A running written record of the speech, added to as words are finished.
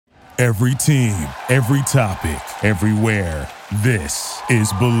Every team, every topic, everywhere. This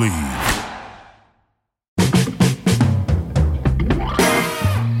is Believe.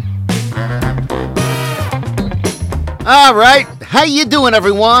 All right, how you doing,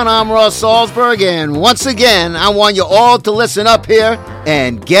 everyone? I'm Ross Salzberg, and once again, I want you all to listen up here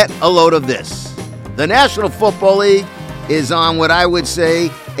and get a load of this. The National Football League is on what I would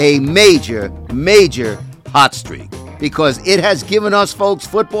say a major hot streak, because it has given us folks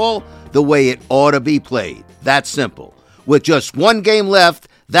football the way it ought to be played. That's simple. With just one game left,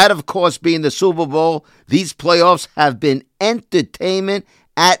 that of course being the Super Bowl, these playoffs have been entertainment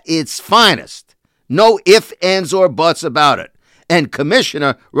at its finest. No ifs, ands, or buts about it. And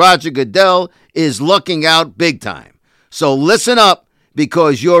Commissioner Roger Goodell is looking out big time. So listen up,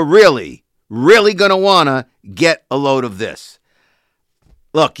 because you're really going to want to get a load of this.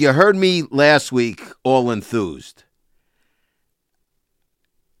 Look, you heard me last week all enthused.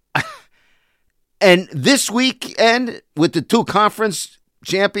 And this weekend, with the two conference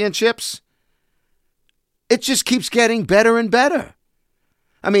championships, it just keeps getting better and better.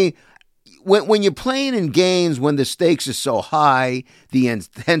 I mean, when you're playing in games when the stakes are so high, the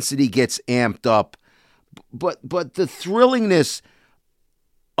intensity gets amped up. But the thrillingness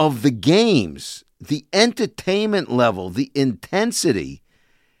of the games, the entertainment level, the intensity,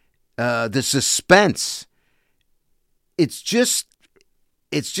 the suspense, it's just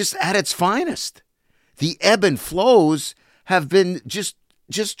at its finest. The ebb and flows have been just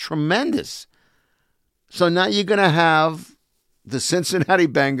tremendous. So now you're going to have the Cincinnati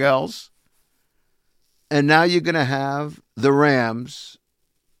Bengals, and now you're going to have the Rams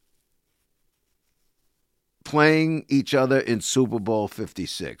playing each other in Super Bowl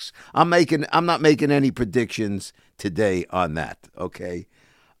 56. I'm not making any predictions today on that, okay?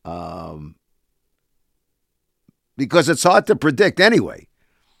 Because it's hard to predict anyway,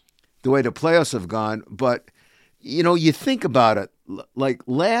 the way the playoffs have gone. But, you know, you think about it, like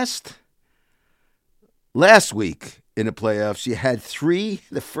last week in the playoffs, you had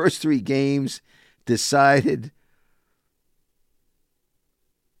the first three games decided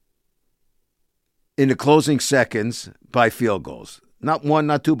in the closing seconds by field goals. Not one,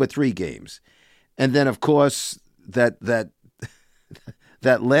 not two, but three games. And then, of course, that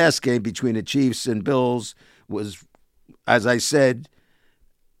last game between the Chiefs and Bills was, as I said,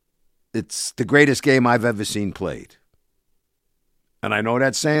 it's the greatest game I've ever seen played. And I know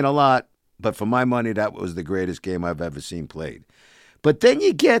that's saying a lot, but for my money, that was the greatest game I've ever seen played. But then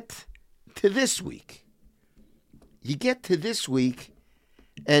you get to this week.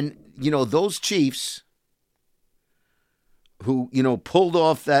 And, you know, those Chiefs who, you know, pulled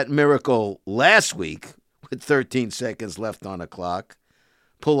off that miracle last week with 13 seconds left on the clock,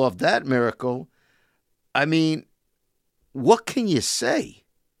 pull off that miracle. I mean, what can you say?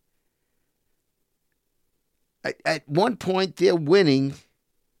 At one point, they're winning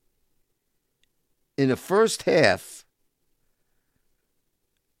in the first half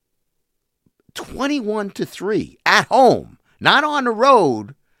 21-3 at home, not on the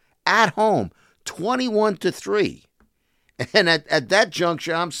road, at home, 21-3. And at that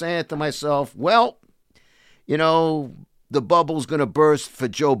juncture, I'm saying to myself, well, you know, the bubble's going to burst for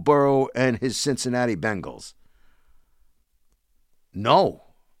Joe Burrow and his Cincinnati Bengals. No.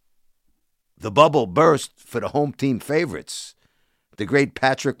 The bubble burst for the home team favorites, the great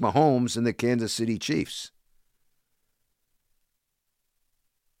Patrick Mahomes and the Kansas City Chiefs.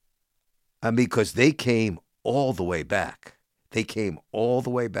 I mean, because they came all the way back.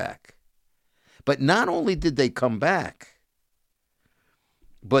 But not only did they come back,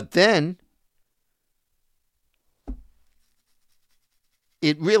 but then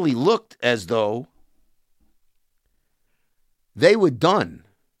it really looked as though they were done.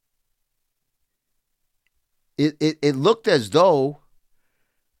 It looked as though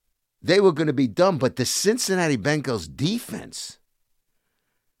they were going to be done, but the Cincinnati Bengals defense,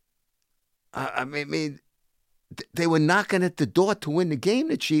 I mean, they were knocking at the door to win the game,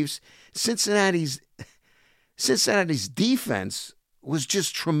 the Chiefs. Cincinnati's defense was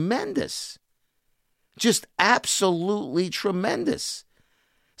just tremendous. Just absolutely tremendous.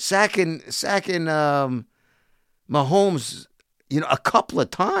 Sacking Mahomes, you know, a couple of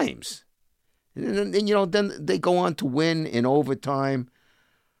times. And you know, then they go on to win in overtime.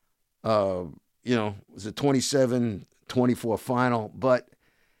 You know, it was a 27-24 final. But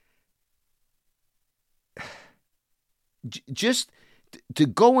just to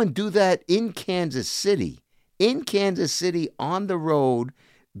go and do that in Kansas City on the road,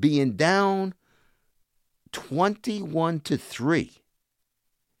 being down 21-3.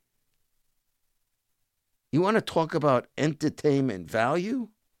 You want to talk about entertainment value?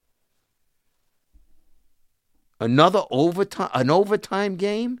 An overtime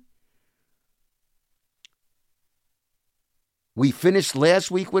game? We finished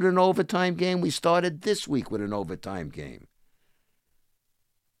last week with an overtime game. We started this week with an overtime game.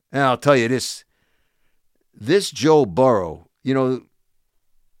 And I'll tell you this Joe Burrow,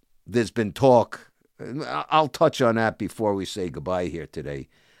 there's been talk. I'll touch on that before we say goodbye here today.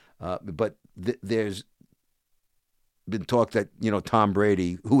 But there's been talk that, Tom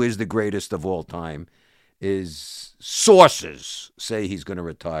Brady, who is the greatest of all time, sources say he's going to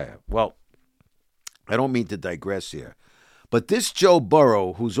retire. Well, I don't mean to digress here. But this Joe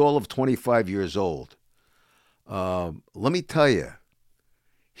Burrow, who's all of 25 years old, let me tell you,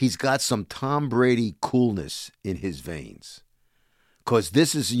 he's got some Tom Brady coolness in his veins. Because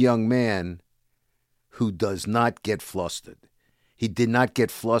this is a young man who does not get flustered. He did not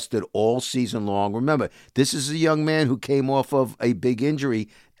get flustered all season long. Remember, this is a young man who came off of a big injury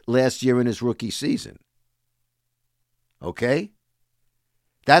last year in his rookie season. Okay?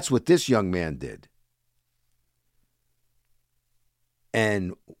 That's what this young man did.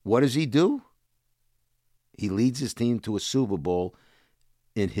 And what does he do? He leads his team to a Super Bowl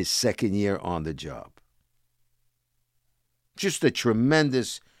in his second year on the job. Just a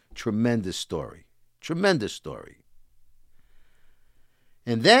tremendous, tremendous story. Tremendous story.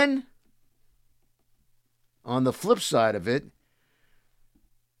 And then, on the flip side of it,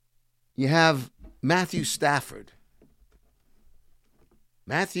 you have Matthew Stafford.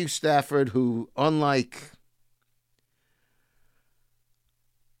 Matthew Stafford, who, unlike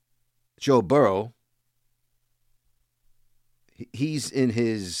Joe Burrow, he's in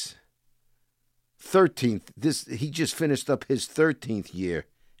his 13th. He just finished up his 13th year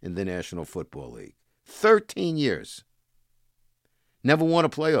in the National Football League. 13 years. Never won a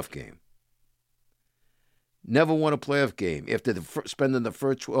playoff game. Never won a playoff game. After spending the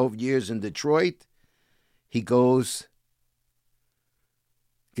first 12 years in Detroit, he gets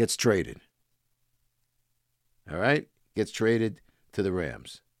traded. All right? Gets traded to the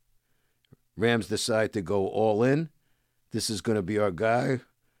Rams. Rams decide to go all in. This is going to be our guy.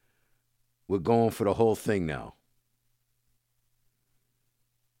 We're going for the whole thing now.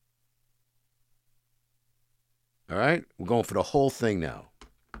 All right? We're going for the whole thing now.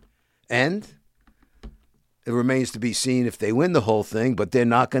 And it remains to be seen if they win the whole thing, but they're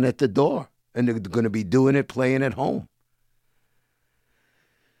knocking at the door. And they're going to be doing it, playing at home.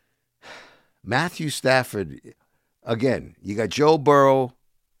 Matthew Stafford, again, you got Joe Burrow,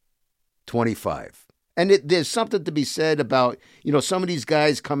 25. And there's something to be said about, some of these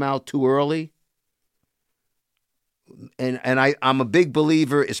guys come out too early. And I'm a big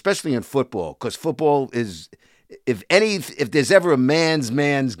believer, especially in football, because football is, if there's ever a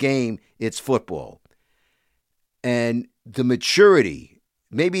man's game, it's football. And the maturity,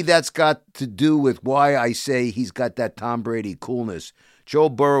 maybe that's got to do with why I say he's got that Tom Brady coolness. Joe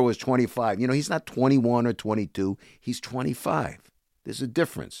Burrow is 25. He's not 21 or 22. He's 25. There's a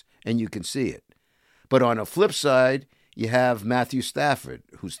difference, and you can see it. But on the flip side, you have Matthew Stafford,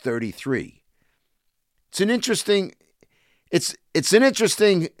 who's 33. It's an interesting.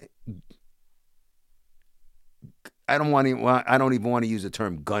 I don't even want to use the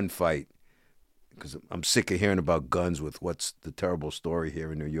term gunfight, because I'm sick of hearing about guns with what's the terrible story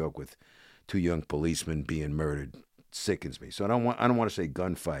here in New York with 2 young policemen being murdered. It sickens me. So I don't want to say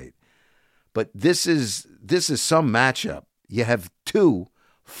gunfight. But this is some matchup. You have 2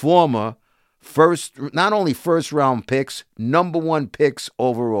 former not only first round picks, number 1 picks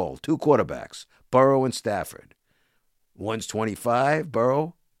overall, 2 quarterbacks, Burrow and Stafford. One's 25,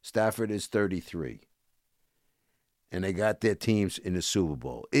 Burrow. Stafford is 33. And they got their teams in the Super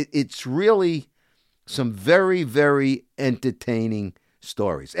Bowl. It's really some very, very entertaining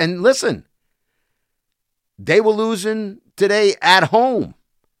stories. And listen, they were losing today at home.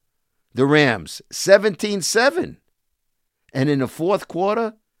 The Rams, 17-7. And in the fourth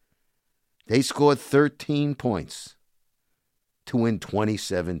quarter, they scored 13 points to win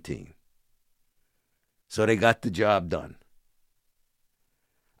 2017. So they got the job done.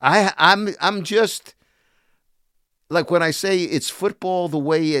 I'm just, like when I say it's football the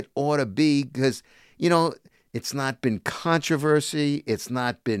way it ought to be, because, it's not been controversy. It's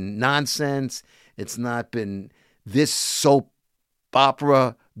not been nonsense. It's not been this soap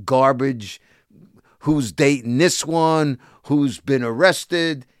opera garbage. Who's dating this one? Who's been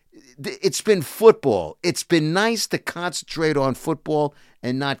arrested? It's been football. It's been nice to concentrate on football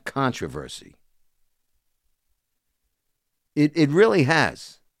and not controversy. It really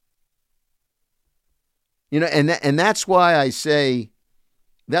has. And that's why I say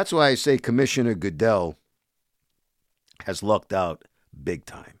Commissioner Goodell has lucked out big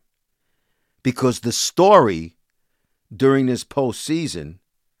time. Because the story during this postseason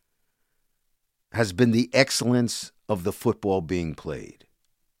has been the excellence of the football being played.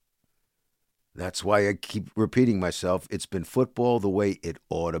 That's why I keep repeating myself. It's been football the way it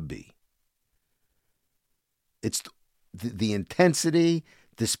ought to be. It's the intensity,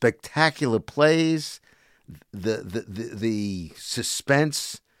 the spectacular plays, the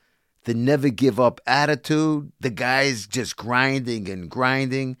suspense, the never give up attitude, the guys just grinding and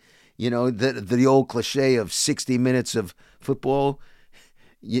grinding. You know, the old cliche of 60 minutes of football.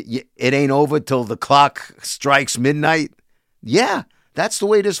 It ain't over till the clock strikes midnight. Yeah, that's the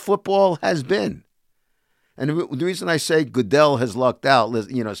way this football has been. And the reason I say Goodell has lucked out,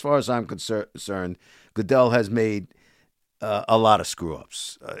 you know, as far as I'm concerned, Goodell has made a lot of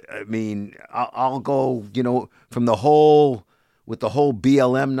screw-ups. I mean, I'll go, you know, from the whole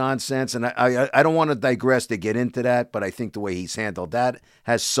BLM nonsense, and I don't want to digress to get into that, but I think the way he's handled that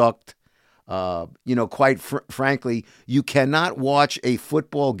has sucked. You know, quite frankly, you cannot watch a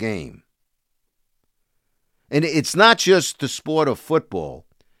football game. And it's not just the sport of football.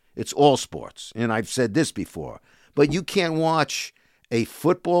 It's all sports. And I've said this before. But you can't watch a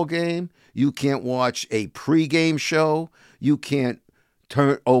football game. You can't watch a pregame show. You can't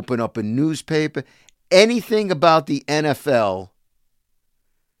open up a newspaper. Anything about the NFL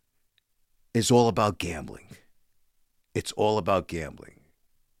is all about gambling. It's all about gambling.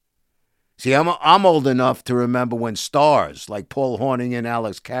 See, I'm old enough to remember when stars like Paul Hornung and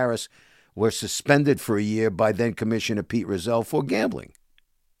Alex Karras were suspended for a year by then Commissioner Pete Rozelle for gambling.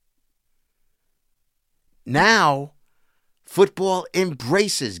 Now, football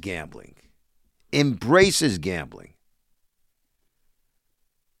embraces gambling. Embraces gambling.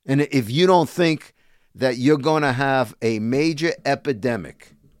 And if you don't think that you're going to have a major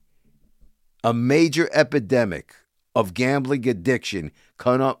epidemic of gambling addiction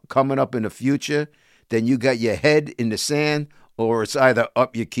coming up in the future, then you got your head in the sand or it's either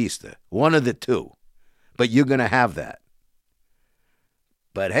up your keister. One of the two. But you're going to have that.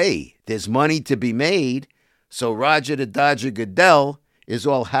 But hey, there's money to be made, so Roger the Dodger Goodell is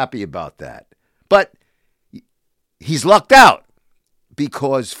all happy about that. But he's lucked out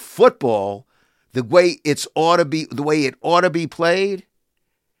because football, the way it ought to be played,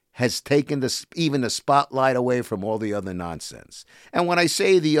 has taken even the spotlight away from all the other nonsense. And when I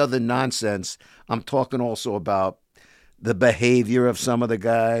say the other nonsense, I'm talking also about the behavior of some of the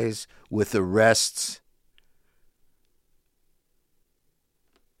guys with arrests.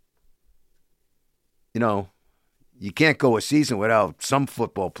 You know, you can't go a season without some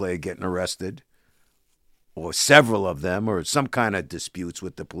football player getting arrested, or several of them, or some kind of disputes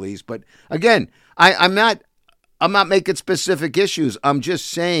with the police. But again, I'm not making specific issues. I'm just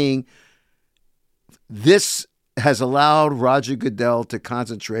saying this has allowed Roger Goodell to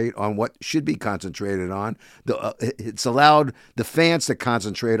concentrate on what should be concentrated on. It's allowed the fans to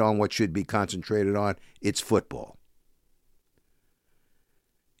concentrate on what should be concentrated on. It's football.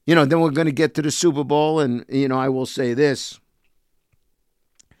 You know, then we're going to get to the Super Bowl, and you know, I will say this: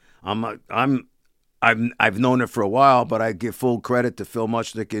 I've known it for a while, but I give full credit to Phil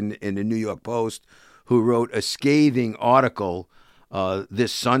Mushnick in the New York Post, who wrote a scathing article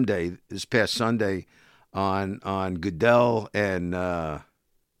this past Sunday, on Goodell and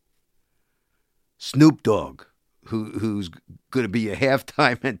Snoop Dogg, who's going to be a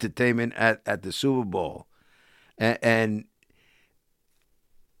halftime entertainment at the Super Bowl, and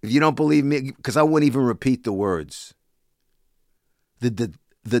if you don't believe me, because I wouldn't even repeat the words, the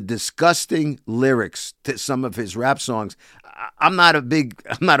disgusting lyrics to some of his rap songs, I'm not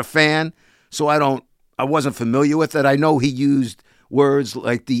a fan, so I wasn't familiar with it. I know he used words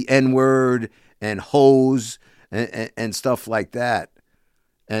like the N-word and hose and stuff like that.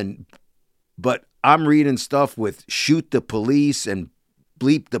 But I'm reading stuff with shoot the police and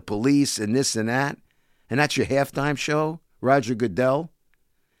bleep the police and this and that. And that's your halftime show, Roger Goodell?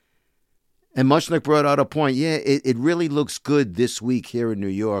 And Mushnick brought out a point. Yeah, it really looks good this week here in New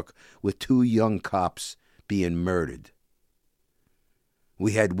York with 2 young cops being murdered.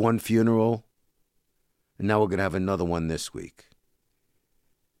 We had one funeral, and now we're going to have another one this week.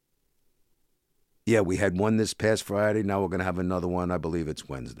 Yeah, we had one this past Friday. Now we're going to have another one. I believe it's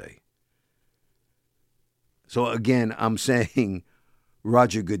Wednesday. So again, I'm saying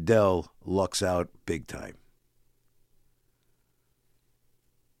Roger Goodell lucks out big time.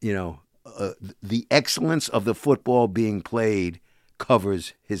 You know, the excellence of the football being played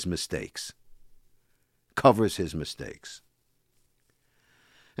covers his mistakes.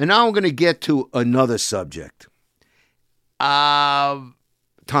 And now I'm going to get to another subject. Tom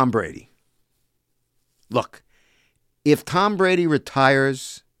Brady. Look, if Tom Brady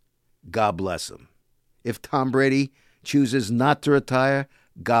retires, God bless him. If Tom Brady chooses not to retire,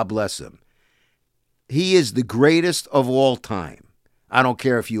 God bless him. He is the greatest of all time. I don't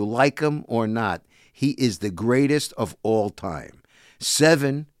care if you like him or not. He is the greatest of all time.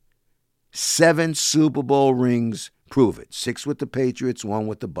 Seven Super Bowl rings prove it. 6 with the Patriots, 1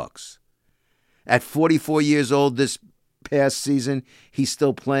 with the Bucs. At 44 years old this past season, he's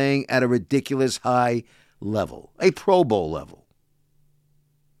still playing at a ridiculous high level, a Pro Bowl level,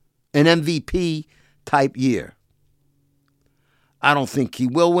 an MVP type year. I don't think he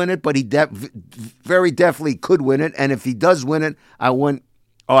will win it, but he very definitely could win it. And if he does win it, I wouldn't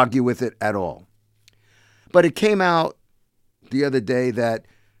argue with it at all. But it came out the other day that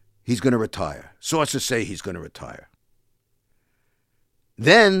he's going to retire. Sources say he's going to retire.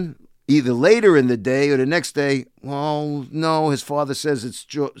 Then, either later in the day or the next day, well, no, his father says it's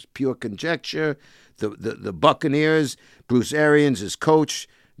pure conjecture. The Buccaneers, Bruce Arians, his coach,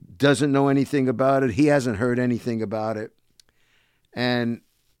 doesn't know anything about it. He hasn't heard anything about it. And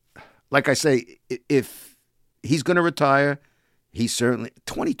like I say, if he's going to retire, he's certainly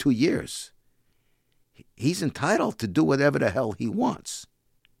 22 years. He's entitled to do whatever the hell he wants.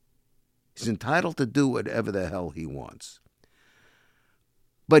 He's entitled to do whatever the hell he wants.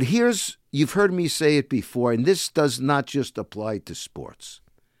 But you've heard me say it before, and this does not just apply to sports.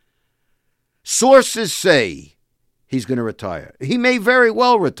 Sources say he's going to retire. He may very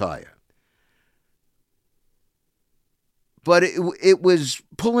well retire. But it was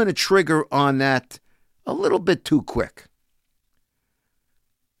pulling a trigger on that a little bit too quick.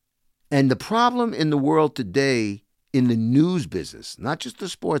 And the problem in the world today, in the news business, not just the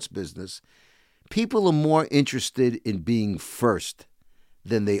sports business, people are more interested in being first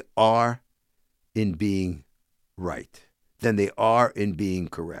than they are in being right, than they are in being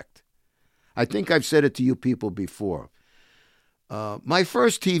correct. I think I've said it to you people before. My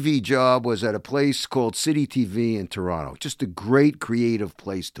first TV job was at a place called City TV in Toronto. Just a great creative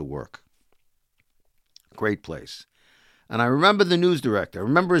place to work. Great place. And I remember the news director. I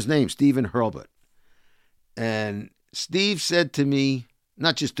remember his name, Stephen Hurlbut. And Steve said to me,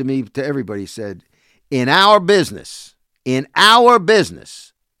 not just to me, to everybody, he said, in our business,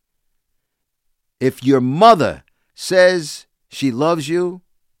 if your mother says she loves you,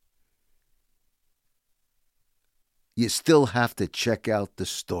 you still have to check out the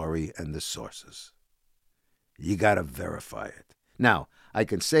story and the sources. You got to verify it. Now, I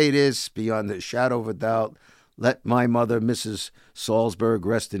can say this beyond the shadow of a doubt. Let my mother, Mrs. Salzberg,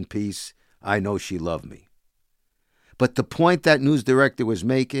 rest in peace. I know she loved me. But the point that news director was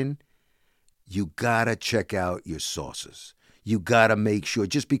making, you got to check out your sources. You got to make sure.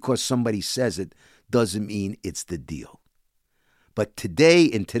 Just because somebody says it doesn't mean it's the deal. But today,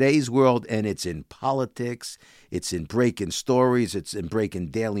 in today's world, and it's in politics, it's in breaking stories, it's in breaking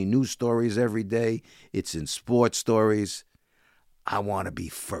daily news stories every day, it's in sports stories, I want to be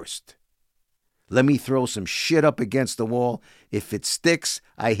first. Let me throw some shit up against the wall. If it sticks,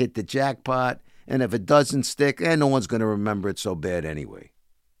 I hit the jackpot. And if it doesn't stick, no one's going to remember it so bad anyway.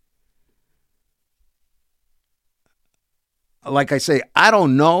 Like I say, I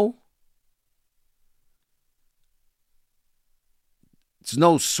don't know. It's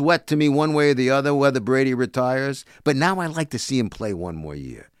no sweat to me one way or the other whether Brady retires. But now I like to see him play one more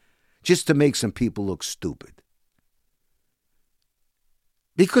year, just to make some people look stupid.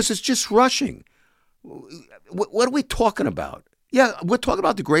 Because it's just rushing. What are we talking about? Yeah, we're talking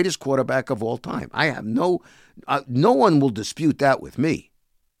about the greatest quarterback of all time. I have no one will dispute that with me.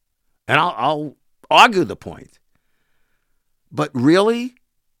 And I'll argue the point. But really,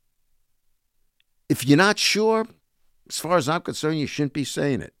 if you're not sure, as far as I'm concerned, you shouldn't be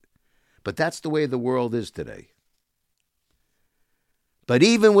saying it. But that's the way the world is today. But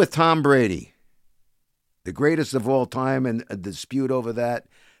even with Tom Brady, the greatest of all time, and a dispute over that,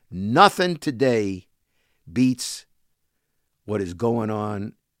 nothing today beats what is going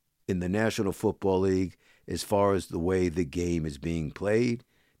on in the National Football League as far as the way the game is being played.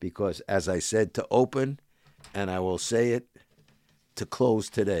 Because as I said to open, and I will say it to close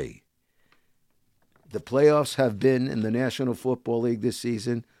today, the playoffs have been in the National Football League this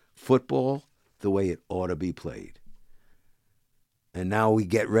season, football the way it ought to be played. And now we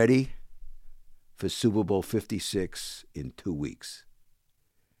get ready for Super Bowl 56 in 2 weeks.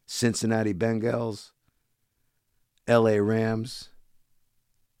 Cincinnati Bengals, LA Rams,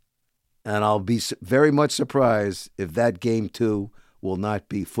 and I'll be very much surprised if that game too will not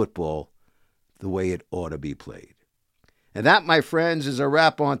be football the way it ought to be played. And that, my friends, is a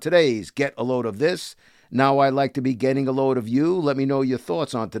wrap on today's Get a Load of This. Now I'd like to be getting a load of you. Let me know your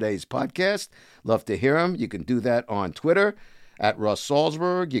thoughts on today's podcast. Love to hear them. You can do that on Twitter at Russ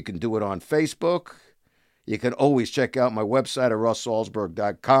Salzberg. You can do it on Facebook. You can always check out my website at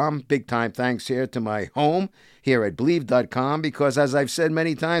russsalzberg.com. Big time thanks here to my home here at Believe.com because, as I've said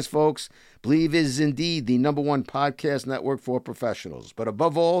many times, folks, Believe is indeed the #1 podcast network for professionals. But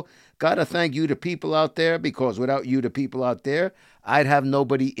above all, got to thank you to people out there because without you to people out there, I'd have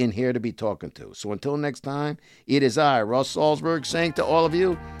nobody in here to be talking to. So until next time, it is I, Russ Salzberg, saying to all of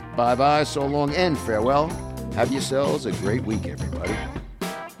you, bye-bye, so long, and farewell. Have yourselves a great week, everybody.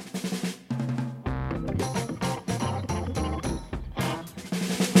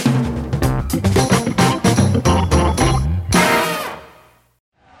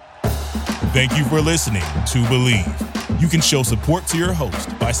 Thank you for listening to Believe. You can show support to your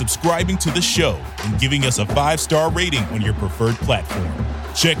host by subscribing to the show and giving us a 5-star rating on your preferred platform.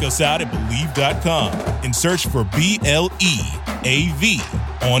 Check us out at Believe.com and search for BLEAV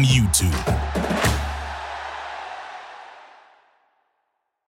on YouTube.